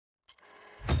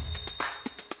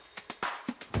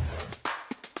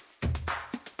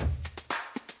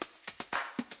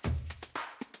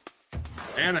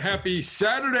And a happy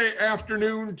Saturday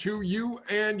afternoon to you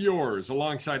and yours.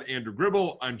 Alongside Andrew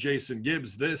Gribble, I'm Jason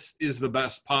Gibbs. This is the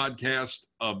best podcast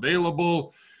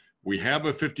available. We have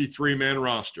a 53-man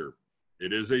roster.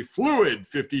 It is a fluid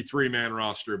 53-man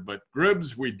roster, but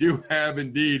Gribbs, we do have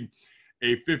indeed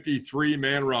a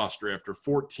 53-man roster after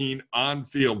 14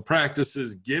 on-field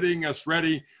practices, getting us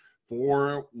ready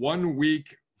for 1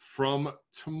 week from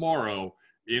tomorrow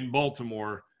in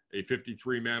Baltimore. A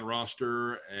 53-man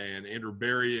roster, and Andrew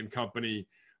Berry and company,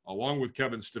 along with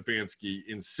Kevin Stefanski,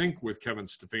 in sync with Kevin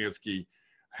Stefanski,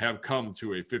 have come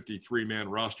to a 53-man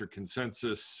roster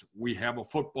consensus. We have a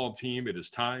football team. It is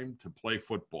time to play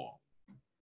football.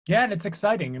 Yeah, and it's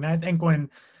exciting. And I think when,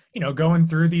 going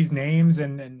through these names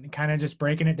and kind of just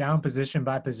breaking it down position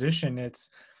by position, it's,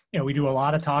 we do a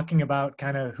lot of talking about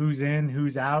kind of who's in,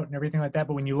 who's out, and everything like that.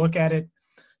 But when you look at it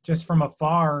just from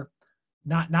afar,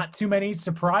 not too many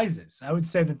surprises. I would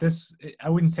say that I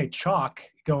wouldn't say chalk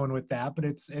going with that, but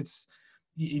it's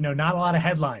not a lot of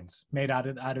headlines made out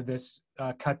of this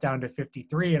cut down to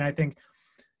 53. And I think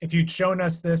if you'd shown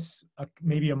us this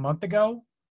maybe a month ago,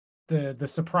 the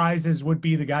surprises would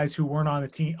be the guys who weren't on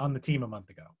the team a month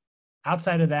ago.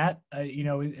 Outside of that,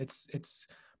 it's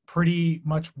pretty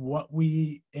much what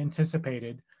we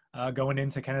anticipated going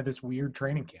into kind of this weird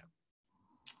training camp.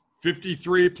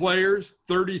 53 players,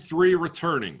 33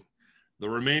 returning. The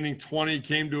remaining 20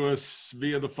 came to us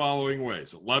via the following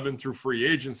ways: 11 through free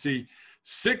agency,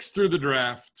 6 through the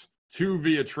draft, 2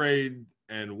 via trade,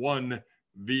 and 1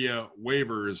 via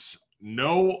waivers.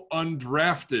 No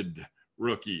undrafted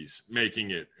rookies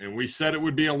making it. And we said it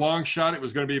would be a long shot. It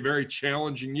was going to be a very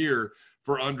challenging year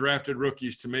for undrafted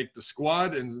rookies to make the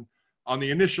squad. And on the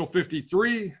initial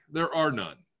 53, there are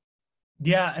none.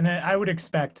 Yeah, and I would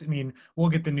expect, we'll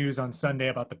get the news on Sunday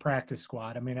about the practice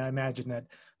squad. I imagine that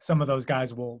some of those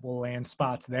guys will land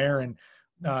spots there and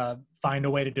find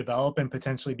a way to develop and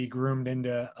potentially be groomed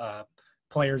into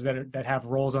players that have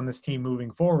roles on this team moving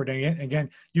forward. And again,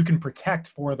 you can protect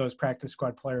 4 of those practice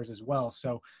squad players as well.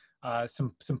 So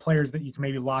some players that you can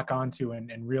maybe lock onto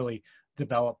and really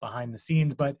develop behind the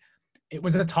scenes. But it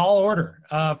was a tall order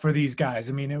for these guys.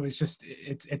 It was just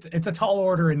it's a tall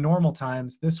order in normal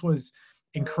times. This was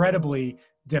incredibly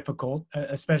difficult,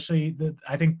 especially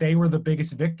I think they were the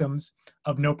biggest victims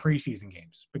of no preseason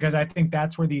games, because I think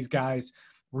that's where these guys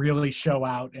really show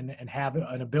out and have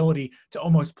an ability to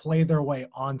almost play their way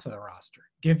onto the roster.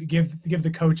 Give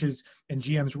the coaches and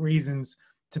GMs reasons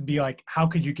to be like, how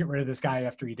could you get rid of this guy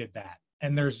after he did that?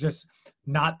 And there's just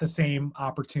not the same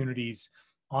opportunities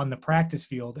on the practice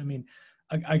field.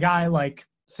 A guy like,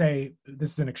 say,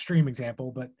 this is an extreme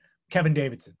example, but Kevin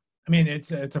Davidson.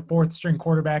 It's a 4th string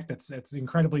quarterback that's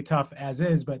incredibly tough as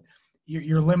is, but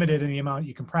you're limited in the amount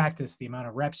you can practice, the amount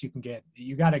of reps you can get.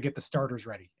 You got to get the starters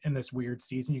ready in this weird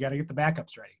season. You got to get the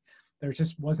backups ready. There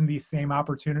just wasn't these same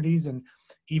opportunities. And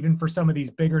even for some of these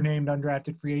bigger named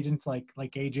undrafted free agents like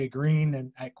AJ Green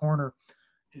and at corner,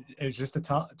 it was just a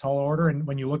tall order. And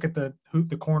when you look at the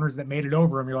corners that made it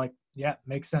over him, you're like, yeah,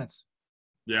 makes sense.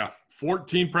 Yeah,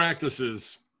 14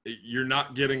 practices. You're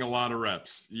not getting a lot of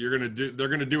reps. They're going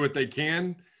to do what they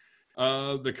can,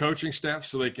 the coaching staff,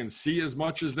 so they can see as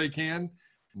much as they can.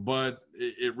 But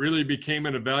it really became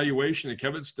an evaluation. And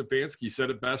Kevin Stefanski said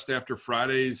it best after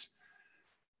Friday's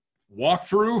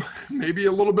walkthrough, maybe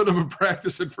a little bit of a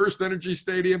practice at First Energy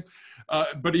Stadium.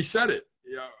 But he said it.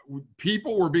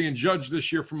 People were being judged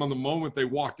this year from the moment they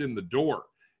walked in the door.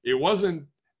 It wasn't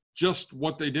just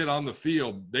what they did on the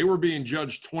field. They were being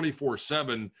judged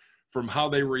 24/7 from how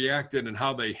they reacted and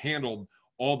how they handled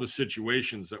all the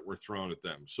situations that were thrown at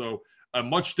them. So a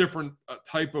much different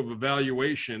type of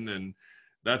evaluation, and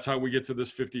that's how we get to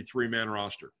this 53-man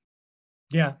roster.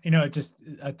 Yeah, just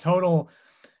a total,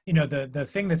 the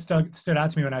thing that stood out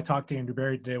to me when I talked to Andrew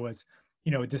Berry today was,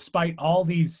 despite all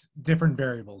these different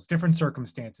variables, different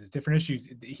circumstances, different issues,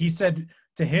 he said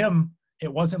to him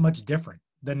it wasn't much different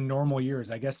than normal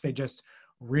years. I guess they just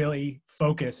really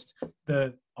focused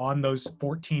on those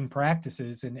 14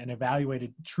 practices and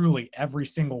evaluated truly every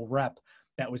single rep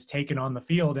that was taken on the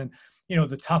field. And,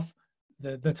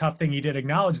 the tough thing he did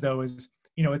acknowledge, though, is,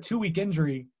 a 2-week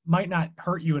injury might not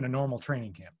hurt you in a normal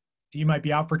training camp. You might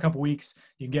be out for a couple weeks.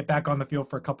 You can get back on the field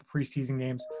for a couple preseason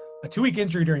games. A 2-week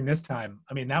injury during this time,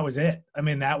 that was it.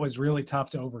 That was really tough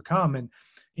to overcome. And,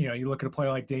 you look at a player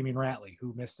like Damian Ratley,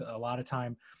 who missed a lot of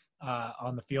time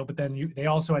on the field, but then they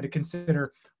also had to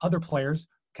consider other players.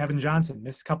 Kevin Johnson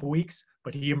missed a couple weeks,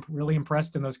 but he really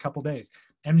impressed in those couple days.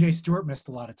 MJ Stewart missed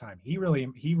a lot of time. He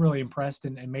really impressed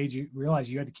and made you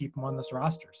realize you had to keep him on this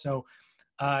roster. So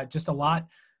just a lot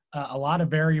of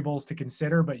variables to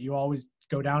consider, but you always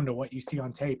go down to what you see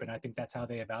on tape. And I think that's how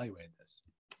they evaluated this.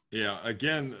 Yeah,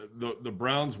 again, the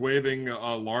Browns waiving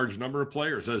a large number of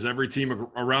players, as every team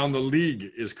around the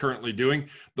league is currently doing.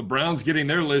 The Browns getting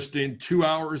their list in 2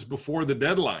 hours before the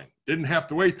deadline. Didn't have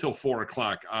to wait till 4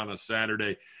 o'clock on a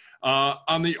Saturday.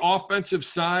 On the offensive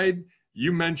side,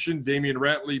 you mentioned Damian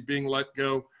Ratley being let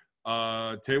go.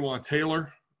 Taywan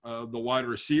Taylor, the wide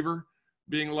receiver,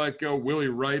 being let go. Willie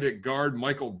Wright at guard.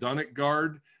 Michael Dunn at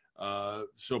guard.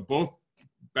 So both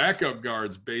backup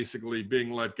guards basically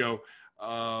being let go.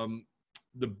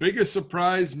 The biggest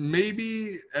surprise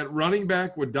maybe at running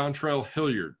back with Dontrell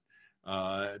Hilliard.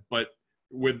 But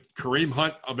with Kareem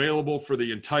Hunt available for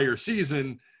the entire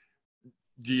season,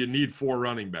 do you need 4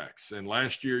 running backs? And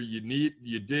last year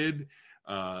you did.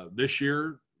 This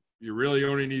year you really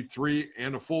only need 3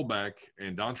 and a fullback,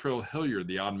 and Dontrell Hilliard,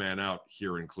 the odd man out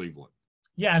here in Cleveland.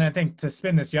 Yeah, and I think to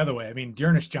spin this the other way, I mean,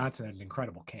 Dearness Johnson had an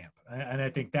incredible camp. And I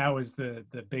think that was the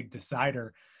big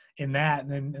decider in that.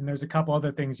 And there's a couple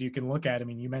other things you can look at. I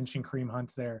mean, you mentioned Kareem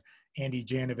Hunt's there. Andy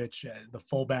Janovich, the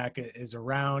fullback, is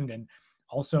around. And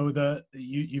also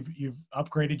you've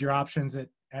upgraded your options in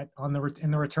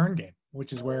the return game,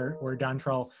 which is where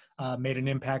Dontrell made an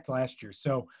impact last year.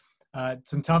 So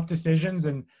some tough decisions,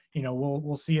 and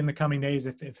we'll see in the coming days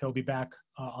if he'll be back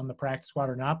on the practice squad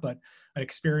or not. But an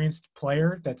experienced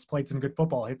player that's played some good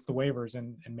football hits the waivers,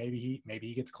 and maybe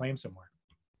he gets claimed somewhere.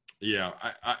 Yeah,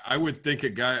 I would think a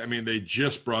guy. I mean, they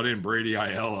just brought in Brady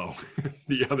Aiello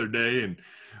the other day, and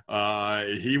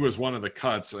he was one of the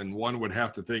cuts, and one would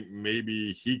have to think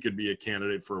maybe he could be a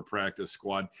candidate for a practice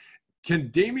squad. Can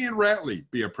Damian Ratley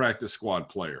be a practice squad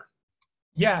player?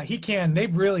 Yeah, he can.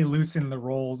 They've really loosened the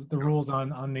rules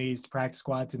on these practice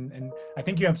squads, and I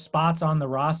think you have spots on the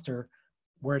roster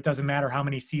where it doesn't matter how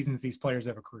many seasons these players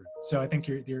have accrued. So I think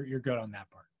you're good on that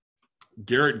part.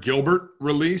 Garrett Gilbert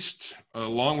released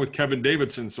along with Kevin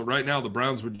Davidson. So right now the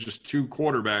Browns with just 2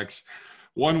 quarterbacks.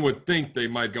 One would think they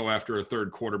might go after a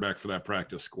third quarterback for that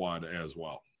practice squad as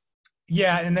well.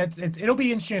 Yeah, and it'll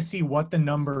be interesting to see what the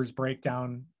numbers break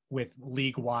down with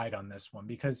league wide on this one,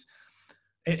 because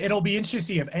it'll be interesting to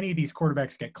see if any of these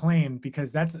quarterbacks get claimed,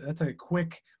 because that's a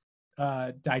quick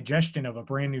digestion of a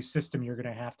brand new system you're going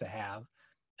to have.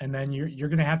 And then you're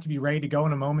going to have to be ready to go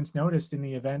in a moment's notice in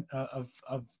the event of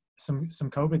some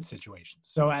COVID situations.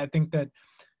 So I think that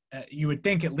you would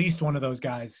think at least one of those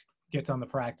guys gets on the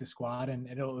practice squad, and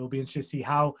it'll be interesting to see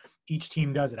how each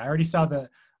team does it. I've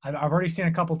already seen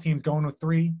a couple teams going with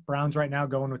 3. Browns right now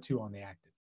going with 2 on the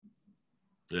active.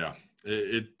 Yeah,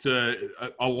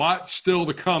 a lot still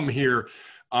to come here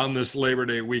on this Labor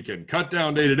Day weekend. Cut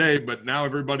down day today, but now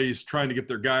everybody's trying to get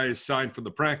their guys signed for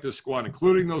the practice squad,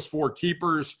 including those 4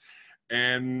 keepers,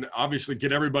 and obviously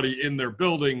get everybody in their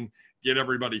building, get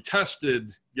everybody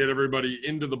tested, get everybody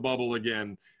into the bubble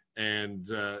again,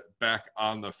 and back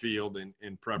on the field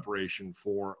in preparation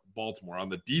for Baltimore. On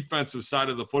the defensive side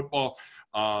of the football,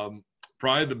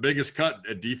 probably the biggest cut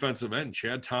at defensive end.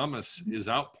 Chad Thomas is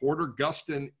out. Porter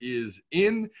Gustin is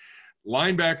in.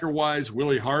 Linebacker-wise,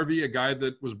 Willie Harvey, a guy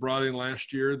that was brought in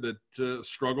last year that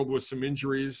struggled with some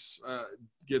injuries,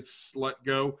 gets let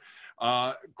go.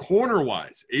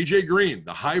 Corner-wise, A.J. Green,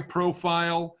 the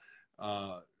high-profile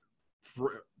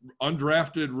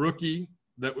undrafted rookie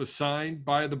that was signed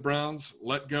by the Browns,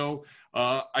 let go.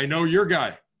 I know your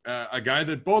guy, a guy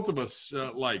that both of us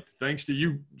liked, thanks to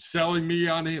you selling me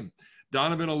on him.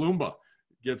 Donovan Alumba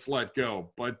gets let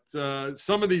go. But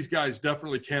some of these guys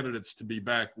definitely candidates to be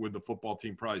back with the football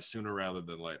team probably sooner rather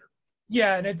than later.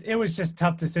 Yeah, and it was just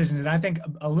tough decisions. And I think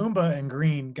Alumba and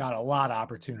Green got a lot of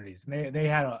opportunities. They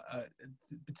had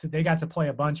they got to play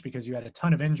a bunch because you had a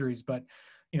ton of injuries. But,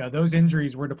 those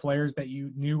injuries were to players that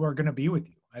you knew were going to be with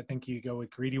you. I think you go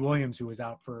with Greedy Williams, who was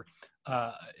out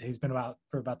he's been out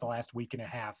for about the last week and a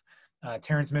half.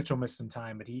 Terrence Mitchell missed some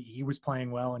time, but he was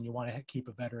playing well, and you want to keep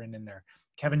a veteran in there.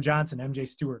 Kevin Johnson, MJ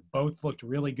Stewart, both looked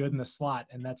really good in the slot,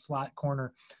 and that slot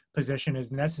corner position is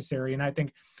necessary. And I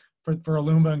think for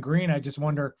Alumba and Green, I just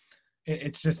wonder,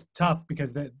 it's just tough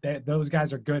because those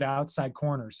guys are good outside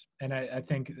corners. And I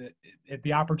think that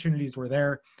the opportunities were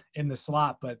there in the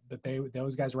slot, but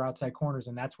those guys were outside corners,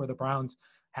 and that's where the Browns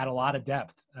had a lot of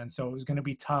depth. And so it was going to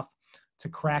be tough to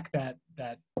crack that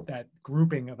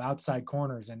grouping of outside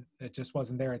corners, and it just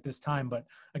wasn't there at this time. But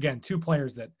again, 2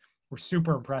 players that were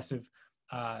super impressive.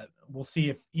 We'll see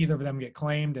if either of them get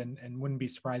claimed, and wouldn't be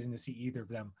surprising to see either of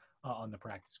them on the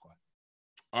practice squad.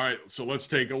 All right, so let's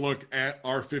take a look at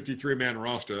our 53-man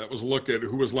roster. That was a look at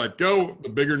who was let go, the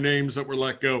bigger names that were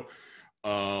let go.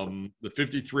 The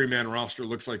 53-man roster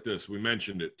looks like this. We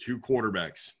mentioned it. 2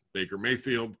 quarterbacks, Baker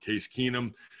Mayfield, Case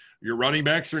Keenum. Your running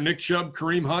backs are Nick Chubb,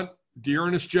 Kareem Hunt,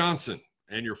 Dearness Johnson.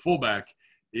 and your fullback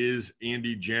is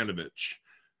Andy Janovich.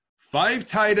 5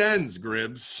 tight ends,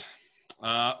 Gribbs,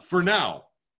 for now.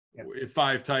 Yeah.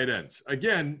 5 tight ends.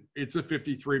 Again, it's a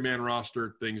 53-man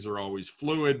roster. Things are always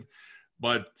fluid.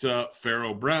 But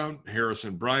Pharaoh Brown,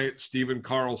 Harrison Bryant, Stephen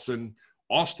Carlson,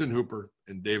 Austin Hooper,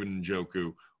 and David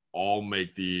Njoku all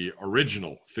make the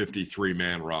original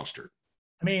 53-man roster.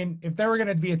 I mean, if there were going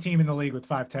to be a team in the league with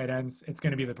 5 tight ends, it's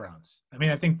going to be the Browns. I mean,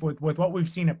 I think with what we've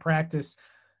seen at practice,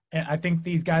 I think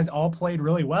these guys all played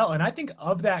really well. And I think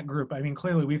of that group, I mean,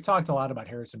 clearly we've talked a lot about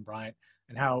Harrison Bryant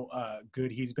and how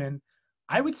good he's been.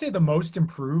 I would say the most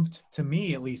improved, to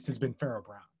me at least, has been Pharaoh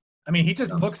Brown. I mean, he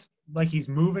just looks like he's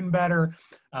moving better.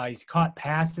 He's caught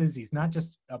passes. He's not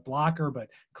just a blocker, but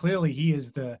clearly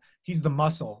he's the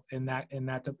muscle in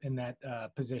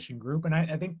that position group. And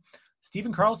I think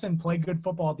Stephen Carlson played good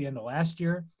football at the end of last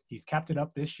year. He's kept it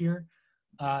up this year.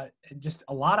 Just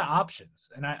a lot of options.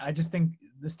 And I just think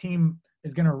this team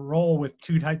is going to roll with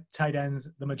 2 tight ends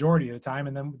the majority of the time.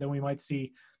 And then we might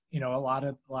see, a lot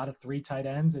of 3 tight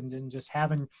ends and then just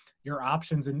having your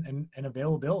options and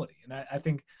availability. And I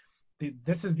think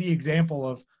this is the example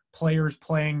of players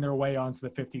playing their way onto the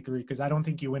 53, because I don't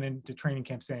think you went into training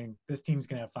camp saying this team's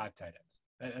going to have 5 tight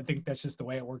ends. I think that's just the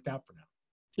way it worked out for now.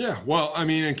 Yeah, well, I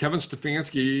mean, and Kevin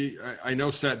Stefanski, I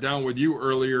know, sat down with you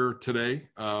earlier today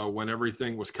when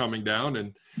everything was coming down,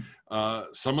 and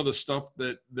some of the stuff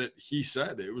that he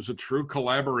said, it was a true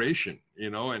collaboration,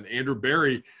 and Andrew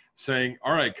Berry saying,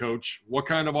 all right, coach, what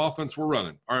kind of offense we're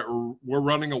running? All right, we're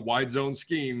running a wide zone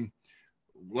scheme.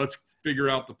 Let's figure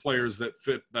out the players that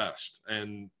fit best.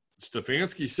 And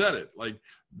Stefanski said it, like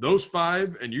those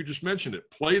 5, and you just mentioned it,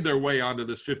 played their way onto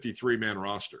this 53-man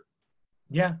roster.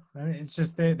 Yeah, I mean, it's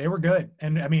just they were good.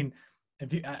 And I mean,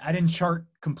 I didn't chart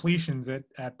completions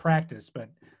at practice, but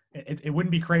it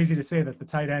wouldn't be crazy to say that the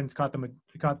tight ends caught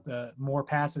the more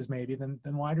passes maybe than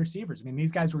wide receivers. I mean,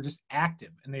 these guys were just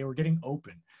active and they were getting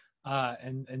open,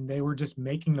 and they were just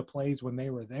making the plays when they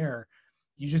were there.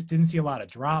 You just didn't see a lot of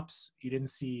drops. You didn't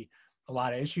see a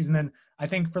lot of issues. And then I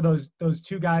think for those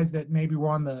 2 guys that maybe were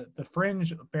on the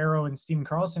fringe, Pharaoh and Stephen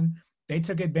Carlson, they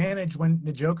took advantage when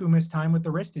Njoku missed time with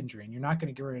the wrist injury, and you're not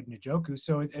going to get rid of Njoku.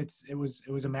 So it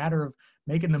was a matter of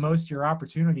making the most of your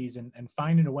opportunities and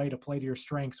finding a way to play to your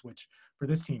strengths, which for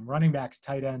this team, running backs,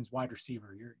 tight ends, wide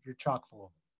receiver, you're chock full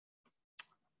of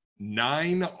them.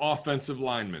 9 offensive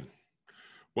linemen.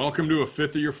 Welcome to a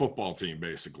 5th of your football team,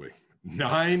 basically.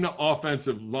 9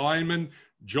 offensive linemen: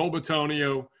 Joel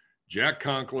Bitonio, Jack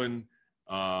Conklin,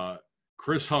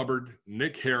 Chris Hubbard,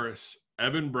 Nick Harris,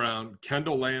 Evan Brown,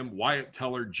 Kendall Lamb, Wyatt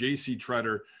Teller, J.C.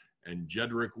 Treader, and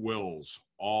Jedrick Wills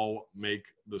all make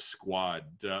the squad.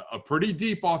 A pretty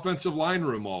deep offensive line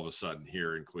room all of a sudden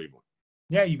here in Cleveland.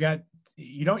 Yeah,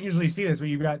 you don't usually see this, but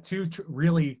you've got 2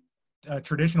 really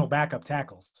traditional backup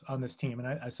tackles on this team.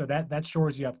 And so that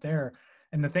shores you up there.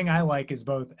 And the thing I like is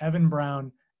both Evan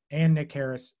Brown and Nick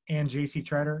Harris and J.C.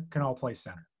 Treader can all play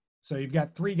center. So you've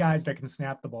got 3 guys that can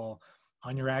snap the ball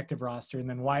on your active roster, and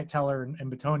then Wyatt Teller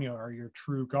and Bitonio are your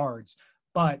true guards.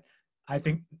 But I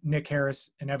think Nick Harris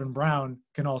and Evan Brown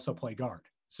can also play guard.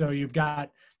 So you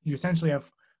essentially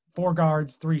have 4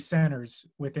 guards, 3 centers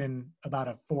within about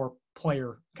a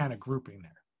 4-player kind of grouping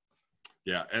there.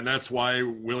 Yeah, and that's why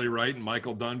Willie Wright and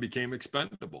Michael Dunn became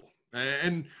expendable.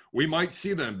 And we might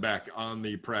see them back on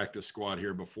the practice squad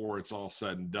here before it's all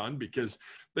said and done, because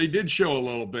they did show a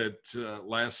little bit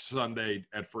last Sunday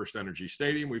at First Energy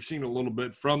Stadium. We've seen a little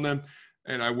bit from them,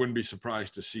 and I wouldn't be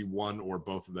surprised to see one or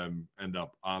both of them end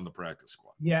up on the practice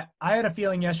squad. Yeah, I had a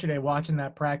feeling yesterday watching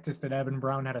that practice that Evan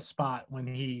Brown had a spot when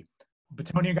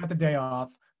Bitonio got the day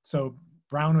off. So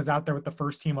Brown was out there with the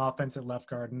first team offense at left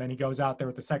guard, and then he goes out there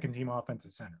with the second team offense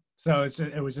at center. So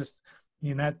it was just,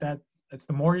 that's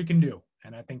the more you can do.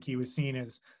 And I think he was seen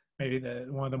as maybe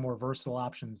one of the more versatile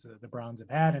options the Browns have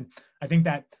had. And I think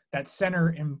that center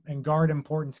and guard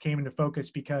importance came into focus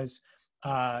because,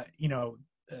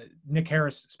 Nick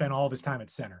Harris spent all of his time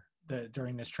at center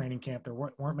during this training camp. There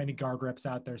weren't many guard reps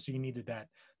out there, so you needed that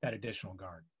additional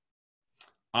guard.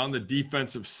 On the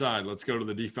defensive side, let's go to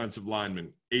the defensive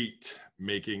linemen. 8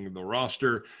 making the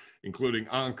roster, including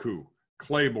Anku,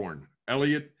 Claiborne,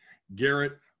 Elliott,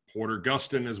 Garrett, Porter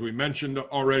Gustin, as we mentioned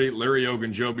already, Larry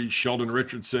Ogunjobi, Sheldon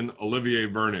Richardson, Olivier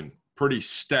Vernon. Pretty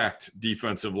stacked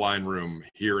defensive line room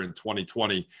here in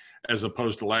 2020, as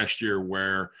opposed to last year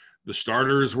where the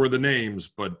starters were the names,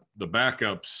 but the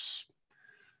backups,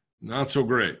 not so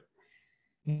great.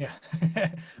 Yeah.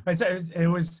 It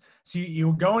was so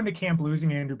you go into camp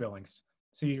losing Andrew Billings.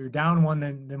 So you're down 1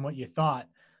 than what you thought.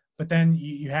 But then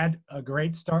you had a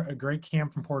great start, a great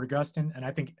camp from Port Augustine. And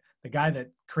I think the guy that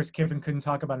Chris Kiffin couldn't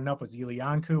talk about enough was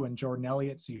Ilianku and Jordan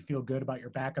Elliott. So you feel good about your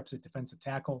backups at defensive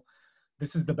tackle.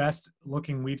 This is the best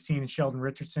looking we've seen Sheldon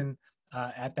Richardson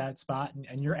at that spot.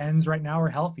 And your ends right now are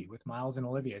healthy with Miles and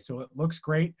Olivier. So it looks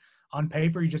great on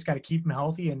paper. You just got to keep them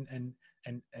healthy and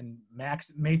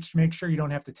make sure you don't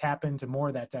have to tap into more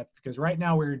of that depth, because right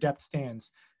now where your depth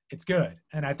stands, it's good.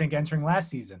 And I think entering last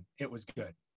season, it was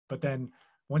good. But then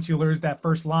once you lose that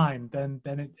first line, then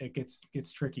it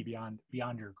gets tricky beyond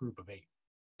your group of 8.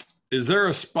 Is there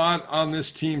a spot on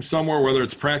this team somewhere, whether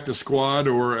it's practice squad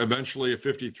or eventually a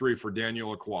 53 for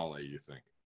Daniel Aquale, you think?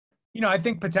 I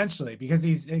think potentially, because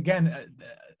he's, again,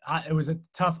 it was a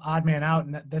tough odd man out.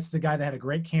 And this is the guy that had a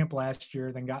great camp last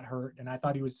year, then got hurt. And I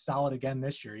thought he was solid again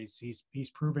this year.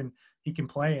 He's proven he can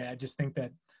play. I just think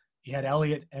that he had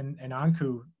Elliott and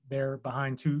Anku there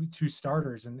behind two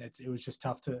starters. And it was just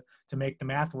tough to make the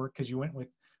math work, because you went with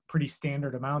pretty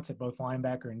standard amounts at both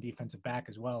linebacker and defensive back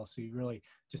as well. So you really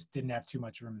just didn't have too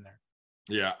much room there.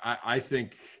 Yeah, I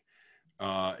think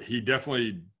he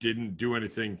definitely didn't do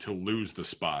anything to lose the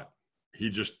spot. He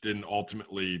just didn't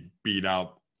ultimately beat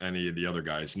out any of the other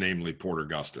guys, namely Port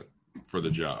Augustine, for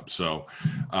the job. So,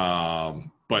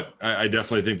 but I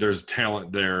definitely think there's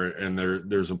talent there, and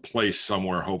there's a place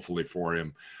somewhere, hopefully, for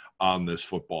him on this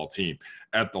football team.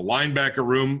 At the linebacker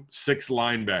room, 6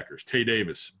 linebackers: Tay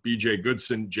Davis, B.J.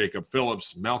 Goodson, Jacob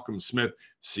Phillips, Malcolm Smith,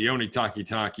 Sione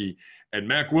Takitaki, and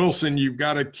Mac Wilson. You've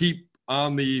got to keep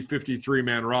on the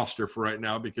 53-man roster for right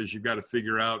now, because you've got to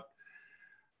figure out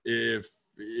if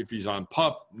he's on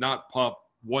PUP, not PUP,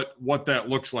 what that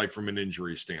looks like from an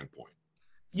injury standpoint.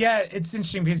 Yeah, it's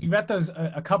interesting because you've got those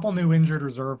a couple new injured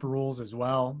reserve rules as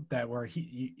well, that where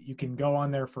you can go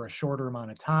on there for a shorter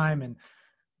amount of time, and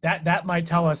that might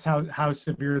tell us how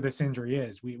severe this injury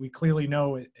is. We clearly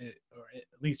know it, or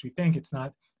at least we think it's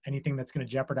not anything that's going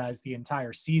to jeopardize the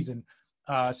entire season.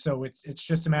 So it's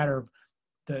just a matter of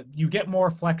you get more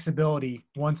flexibility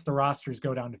once the rosters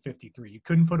go down to 53. You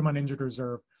couldn't put him on injured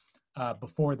reserve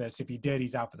before this. If he did,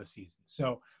 he's out for the season.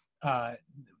 So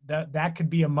that could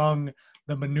be among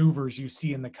the maneuvers you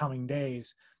see in the coming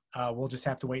days. We'll just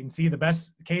have to wait and see. The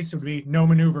best case would be no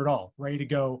maneuver at all, ready to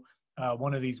go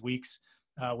one of these weeks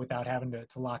without having to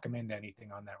lock him into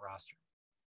anything on that roster.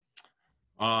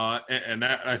 And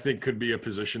that, I think, could be a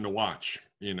position to watch.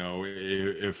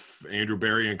 If Andrew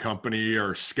Berry and company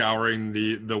are scouring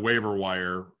the waiver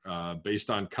wire based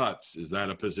on cuts, is that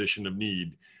a position of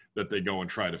need that they go and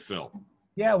try to fill?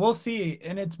 Yeah, we'll see.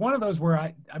 And it's one of those where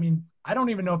I don't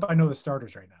even know if I know the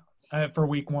starters right now for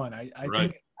week 1.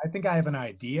 I think I have an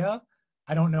idea.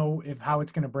 I don't know how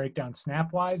it's going to break down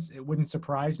snap wise. It wouldn't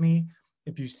surprise me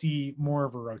if you see more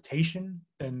of a rotation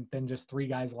than just 3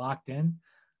 guys locked in.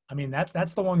 I mean,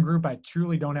 that's the one group I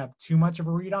truly don't have too much of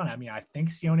a read on. I mean, I think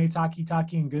Sione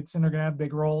Takitaki and Goodson are going to have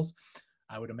big roles.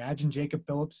 I would imagine Jacob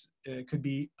Phillips could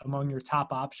be among your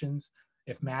top options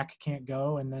if Mac can't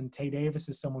go. And then Tay Davis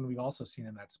is someone we've also seen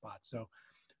in that spot. So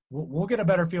we'll get a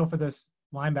better feel for this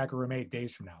linebacker room 8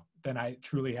 days from now than I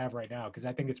truly have right now, because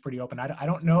I think it's pretty open. I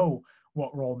don't know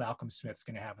what role Malcolm Smith's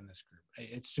going to have in this group.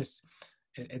 It's just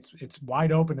it's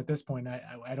wide open at this point.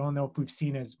 I don't know if we've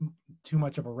seen as too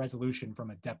much of a resolution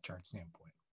from a depth chart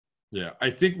standpoint. Yeah,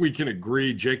 I think we can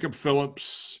agree Jacob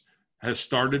Phillips has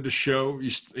started to show.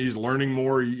 He's learning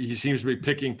more. He seems to be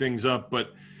picking things up,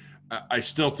 but I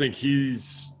still think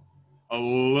he's a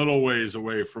little ways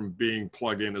away from being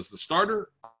plugged in as the starter.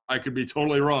 I could be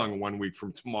totally wrong 1 week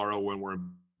from tomorrow when we're in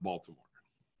Baltimore.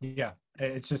 Yeah,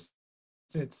 it's just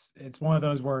it's one of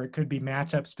those where it could be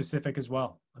matchup specific as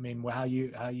well. I mean, how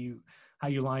you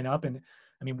line up, and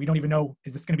I mean, we don't even know,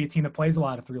 is this going to be a team that plays a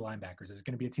lot of 3 linebackers? Is it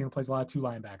going to be a team that plays a lot of 2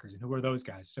 linebackers? And who are those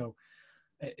guys? So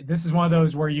this is one of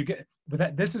those where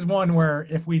this is one where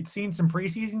if we'd seen some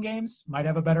preseason games, might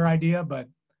have a better idea, but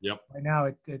yep, right now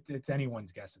it's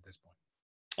anyone's guess at this point.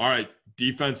 All right,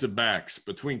 defensive backs.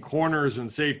 Between corners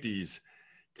and safeties,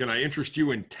 can I interest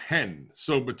you in 10?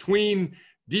 So between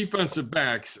defensive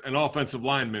backs and offensive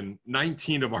linemen,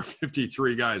 19 of our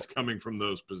 53 guys coming from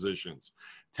those positions.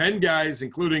 10 guys,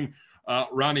 including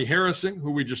Ronnie Harrison,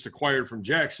 who we just acquired from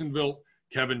Jacksonville.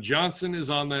 Kevin Johnson is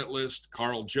on that list.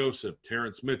 Carl Joseph,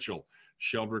 Terrence Mitchell,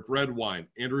 Sheldrick Redwine,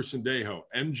 Andrew Sendejo,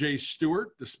 MJ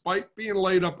Stewart, despite being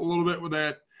laid up a little bit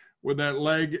with that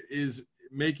leg, is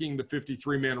making the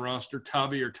 53-man roster.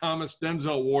 Tavier Thomas,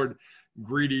 Denzel Ward,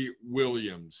 Greedy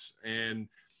Williams. And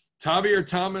Tavier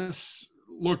Thomas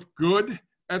looked good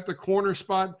at the corner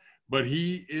spot, but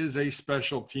he is a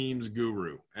special teams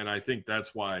guru, and I think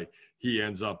that's why he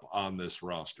ends up on this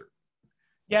roster.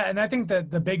 Yeah, and I think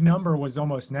that the big number was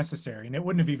almost necessary, and it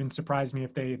wouldn't have even surprised me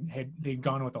if they'd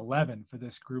gone with 11 for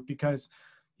this group, because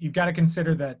you've got to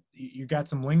consider that you've got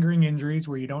some lingering injuries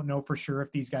where you don't know for sure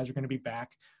if these guys are going to be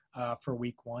back for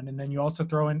week one, and then you also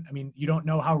throw in, I mean, you don't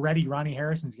know how ready Ronnie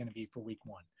Harrison's going to be for week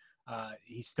one.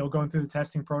 He's still going through the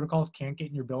testing protocols, can't get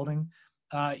in your building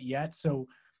yet, so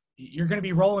you're going to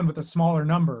be rolling with a smaller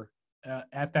number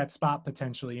at that spot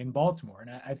potentially in Baltimore,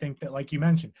 and I think that, like you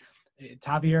mentioned,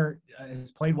 Tavier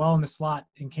has played well in the slot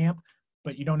in camp,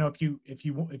 but you don't know if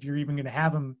you're even going to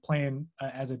have him playing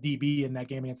as a DB in that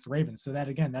game against the Ravens. So that,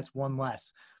 again, that's one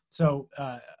less. So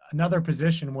another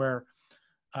position where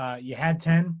you had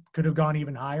 10, could have gone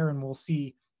even higher, and we'll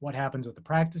see what happens with the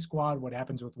practice squad, what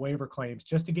happens with waiver claims,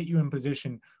 just to get you in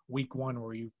position week one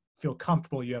where you feel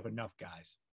comfortable you have enough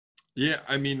guys. Yeah,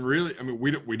 I mean, really, I mean,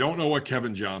 we don't know what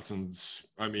Kevin Johnson's,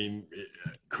 I mean, it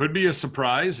could be a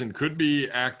surprise and could be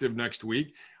active next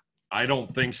week. I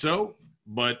don't think so,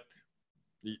 but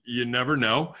you never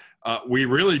know. We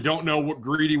really don't know what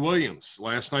Greedy Williams,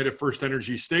 last night at First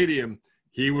Energy Stadium,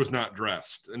 he was not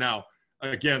dressed. Now,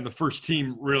 again, the first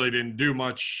team really didn't do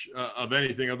much of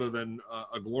anything other than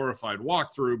a glorified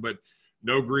walkthrough, but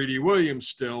no Greedy Williams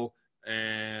still.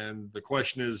 And the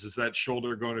question is that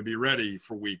shoulder going to be ready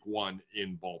for week one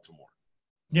in Baltimore?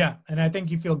 Yeah, and I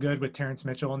think you feel good with Terrence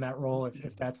Mitchell in that role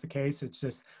if that's the case. It's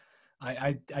just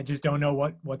I just don't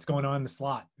know what's going on in the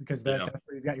slot, because that's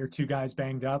where you've got your two guys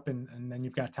banged up, and then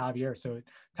you've got Tavier. So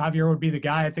Tavier would be the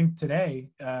guy, I think,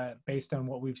 today based on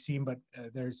what we've seen, but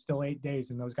there's still 8 days,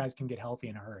 and those guys can get healthy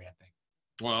in a hurry, I think.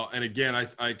 Well, and again,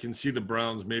 I can see the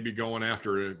Browns maybe going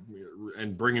after it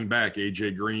and bringing back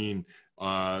A.J. Green,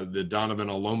 the Donovan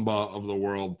Olumba of the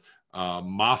world,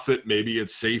 Moffitt maybe at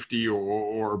safety,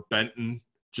 or Benton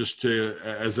just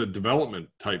as a development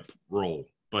type role.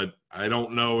 But I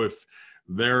don't know if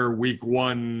they're week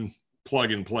one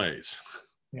plug and plays.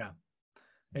 Yeah,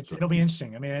 it'll be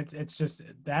interesting. I mean, it's just,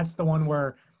 that's the one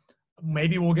where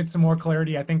maybe we'll get some more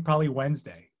clarity. I think probably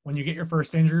Wednesday, when you get your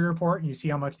first injury report and you see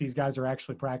how much these guys are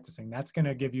actually practicing. That's going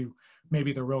to give you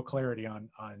maybe the real clarity on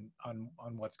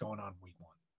what's going on week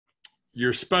one.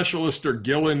 Your specialists are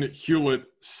Gillen, Hewlett,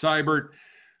 Seibert.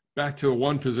 Back to the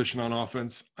one position on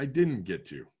offense I didn't get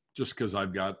to, just because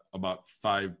I've got about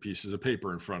 5 pieces of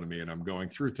paper in front of me and I'm going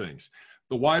through things.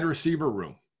 The wide receiver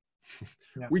room.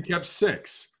 Yeah. We kept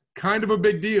 6. Kind of a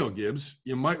big deal, Gibbs.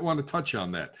 You might want to touch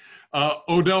on that.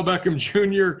 Odell Beckham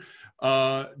Jr.,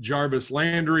 Jarvis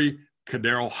Landry,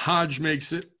 Kadarrell Hodge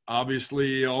makes it.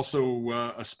 Obviously,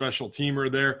 also a special teamer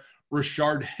there.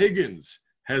 Rashard Higgins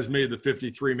has made the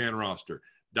 53-man roster.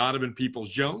 Donovan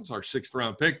Peoples-Jones, our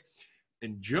 6th-round pick.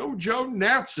 And JoJo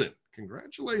Natson.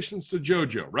 Congratulations to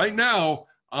JoJo. Right now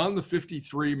on the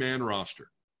 53-man roster.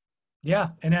 Yeah,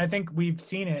 and I think we've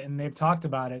seen it, and they've talked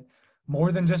about it,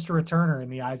 more than just a returner in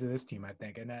the eyes of this team, I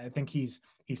think. And I think he's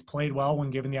played well when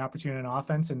given the opportunity on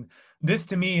offense. And this,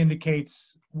 to me,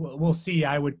 indicates, we'll see,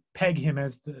 I would peg him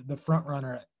as the front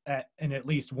runner in at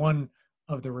least one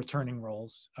of the returning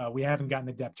roles. We haven't gotten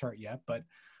the depth chart yet, but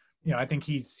I think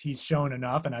he's shown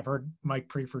enough, and I've heard Mike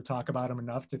Prefer talk about him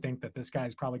enough to think that this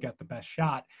guy's probably got the best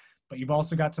shot. But you've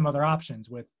also got some other options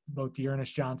with both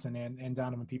Dearness Johnson and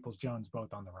Donovan Peoples-Jones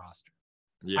both on the roster.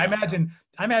 Yeah. I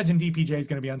imagine DPJ is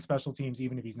going to be on special teams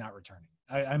even if he's not returning.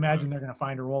 I imagine they're going to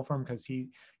find a role for him because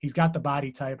he's got the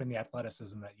body type and the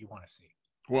athleticism that you want to see.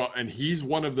 Well, and he's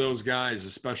one of those guys,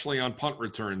 especially on punt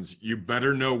returns, you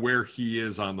better know where he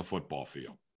is on the football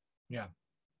field. Yeah.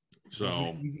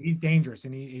 So he's dangerous,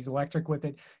 and he's electric with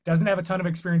it. Doesn't have a ton of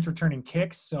experience returning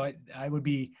kicks, so I would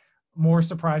be more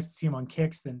surprised to see him on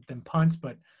kicks than punts,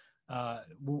 but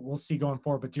we'll see going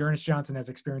forward. But Dearness Johnson has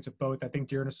experience with both. I think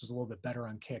Dearness was a little bit better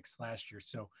on kicks last year,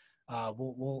 so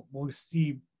we'll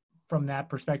see from that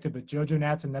perspective. But JoJo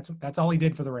Natson, that's all he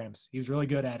did for the Rams. He was really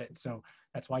good at it, so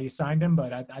that's why you signed him.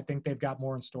 But I think they've got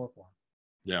more in store for him.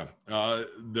 Yeah,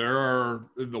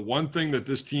 the one thing that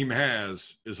this team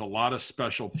has is a lot of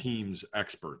special teams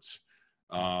experts,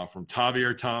 from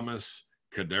Tavier Thomas,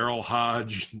 Kadarrell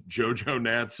Hodge, JoJo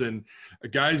Natson,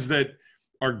 guys that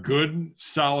are good,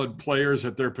 solid players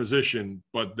at their position,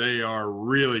 but they are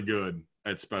really good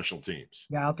at special teams.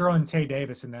 Yeah, I'll throw in Tay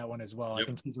Davis in that one as well. Yep. I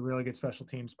think he's a really good special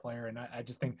teams player, and I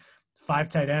just think 5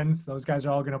 tight ends, those guys are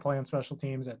all going to play on special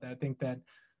teams. I think that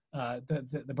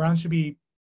the Browns should be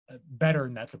better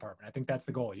in that department. I think that's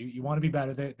the goal. You want to be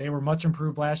better. They were much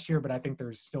improved last year, but I think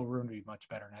there's still room to be much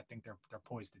better, and I think they're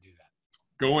poised to do that.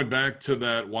 Going back to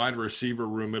that wide receiver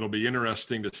room, it'll be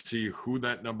interesting to see who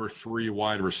that number 3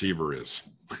 wide receiver is.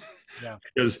 Yeah.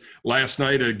 Because last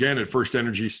night, again, at First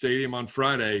Energy Stadium on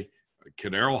Friday,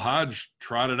 Kadarrell Hodge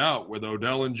trotted out with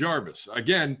Odell and Jarvis.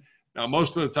 Again, Now,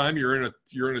 most of the time you're in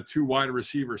a 2 wide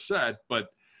receiver set, but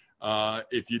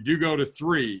if you do go to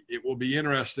 3, it will be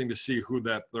interesting to see who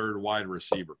that third wide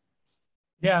receiver.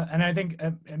 Yeah, and I think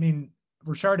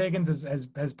Rashard Higgins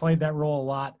has played that role a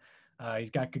lot.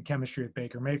 He's got good chemistry with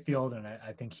Baker Mayfield, and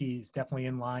I think he's definitely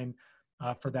in line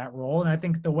for that role. And I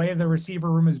think the way the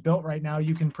receiver room is built right now,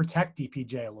 you can protect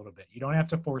DPJ a little bit. You don't have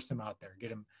to force him out there, get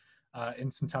him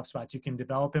in some tough spots. You can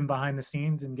develop him behind the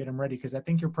scenes and get him ready, because I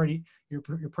think you're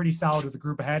pretty solid with the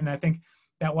group ahead. And I think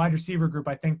that wide receiver group,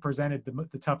 presented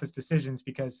the toughest decisions,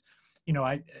 because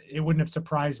it wouldn't have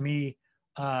surprised me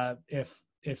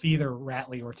if either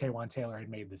Ratley or Taywan Taylor had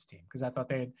made this team, because I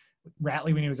thought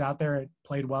Ratley, when he was out there, it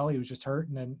played well. He was just hurt,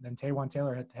 and then Taywan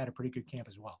Taylor had a pretty good camp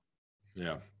as well.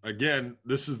 Yeah. Again,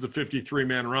 this is the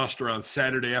 53-man roster on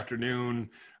Saturday afternoon,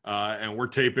 and we're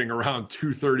taping around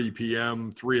 2:30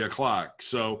 p.m., 3 o'clock.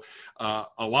 So a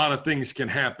lot of things can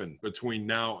happen between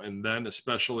now and then,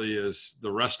 especially as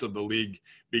the rest of the league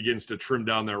begins to trim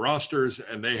down their rosters,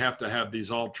 and they have to have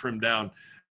these all trimmed down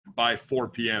by 4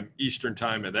 p.m. Eastern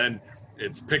time. And then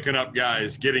it's picking up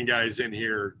guys, getting guys in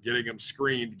here, getting them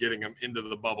screened, getting them into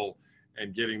the bubble,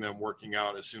 and getting them working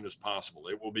out as soon as possible.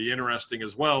 It will be interesting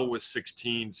as well with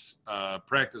 16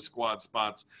 practice squad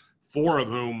spots, 4 of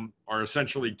whom are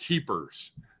essentially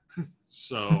keepers.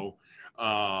 So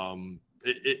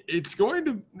it's going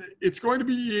to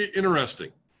be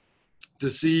interesting to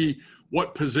see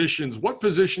what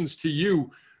positions to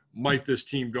you might this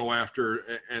team go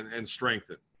after and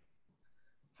strengthen.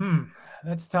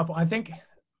 That's tough. I think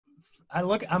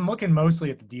I'm looking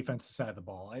mostly at the defensive side of the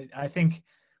ball. I think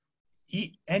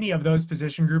any of those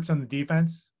position groups on the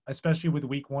defense, especially with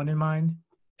week 1 in mind,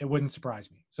 it wouldn't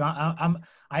surprise me. So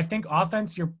I think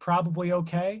offense, you're probably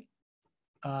okay.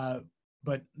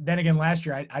 But then again, last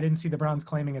year, I didn't see the Browns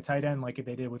claiming a tight end like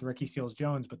they did with Ricky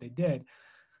Seals-Jones, but they did.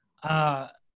 I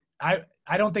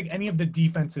don't think any of the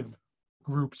defensive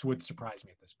groups would surprise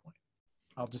me at this point.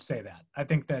 I'll just say that. I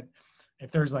think that if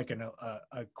there's like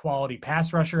a quality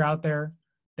pass rusher out there,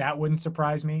 that wouldn't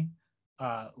surprise me.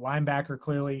 Linebacker,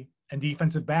 clearly, and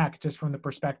defensive back, just from the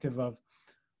perspective of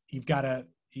you got to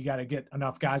get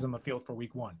enough guys on the field for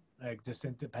week 1, just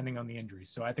depending on the injuries.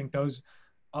 So I think those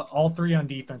all 3 on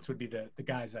defense would be the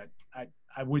guys that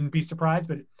I wouldn't be surprised,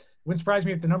 but it wouldn't surprise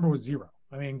me if the number was 0.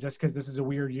 I mean, just because this is a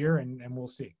weird year, and we'll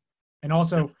see. And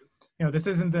also, this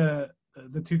isn't the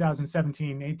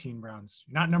 2017-18 Browns.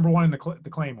 You're not number 1 in the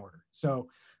claim order. So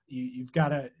you've got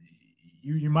to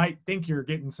you might think you're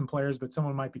getting some players, but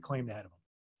someone might be claimed ahead of them.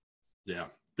 Yeah,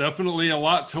 definitely a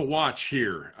lot to watch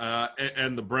here.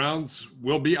 And the Browns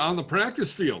will be on the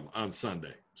practice field on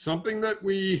Sunday, something that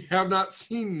we have not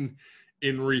seen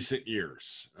in recent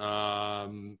years. I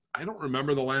don't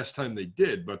remember the last time they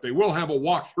did, but they will have a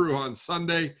walkthrough on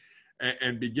Sunday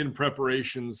and begin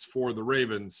preparations for the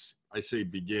Ravens. I say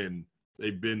begin.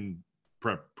 They've been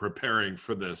preparing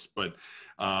for this, but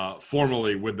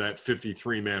formally with that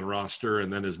 53-man roster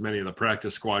and then as many of the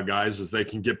practice squad guys as they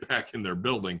can get back in their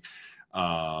building,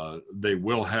 they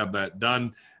will have that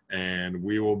done, and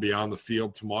we will be on the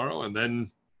field tomorrow. And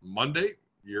then Monday,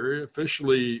 you're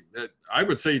officially, I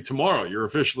would say tomorrow, you're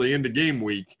officially into game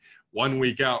week, 1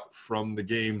 week out from the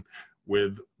game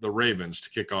with the Ravens to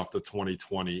kick off the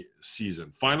 2020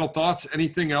 season. Final thoughts?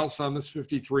 Anything else on this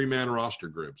 53-man roster,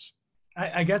 Gribbs?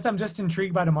 I guess I'm just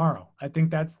intrigued by tomorrow. I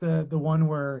think that's the one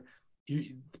where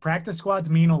the practice squads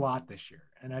mean a lot this year.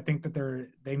 And I think that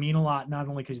they mean a lot, not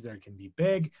only because they can be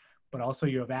big, but also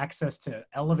you have access to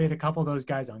elevate a couple of those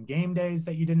guys on game days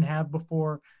that you didn't have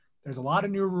before. There's a lot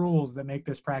of new rules that make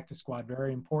this practice squad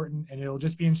very important, and it'll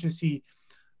just be interesting to see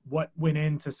what went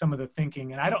into some of the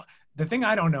thinking. And the thing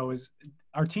I don't know is,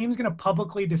 our team's going to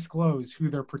publicly disclose who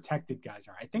their protected guys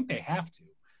are. I think they have to.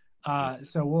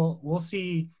 So we'll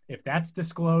see if that's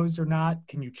disclosed or not.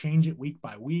 Can you change it week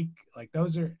by week? Like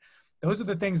those are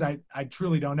the things I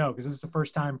truly don't know, because this is the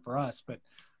first time for us. But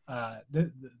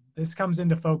this comes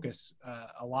into focus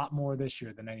a lot more this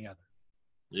year than any other.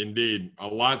 Indeed, a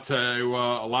lot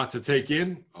to take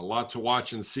in, a lot to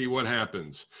watch and see what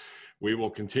happens. We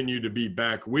will continue to be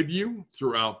back with you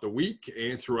throughout the week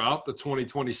and throughout the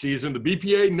 2020 season. The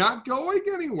BPA not going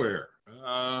anywhere.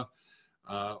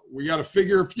 We got to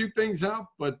figure a few things out,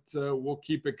 but we'll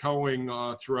keep it going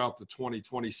throughout the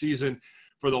 2020 season.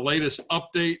 For the latest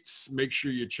updates, make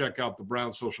sure you check out the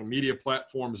Brown social media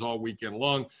platforms all weekend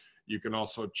long. You can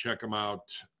also check them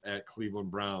out at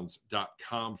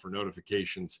clevelandbrowns.com for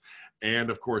notifications and,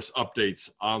 of course,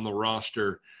 updates on the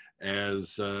roster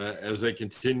as they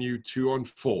continue to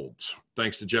unfold.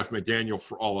 Thanks to Jeff McDaniel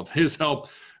for all of his help.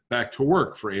 Back to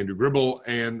work for Andrew Gribble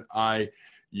and I.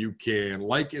 You can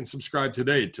like and subscribe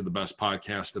today to the best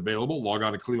podcast available. Log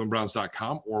on to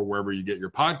clevelandbrowns.com or wherever you get your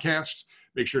podcasts.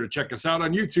 Make sure to check us out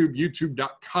on YouTube,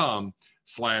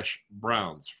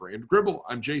 youtube.com/Browns. For Andrew Gribble,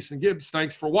 I'm Jason Gibbs.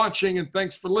 Thanks for watching and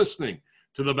thanks for listening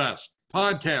to the best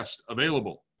podcast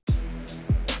available.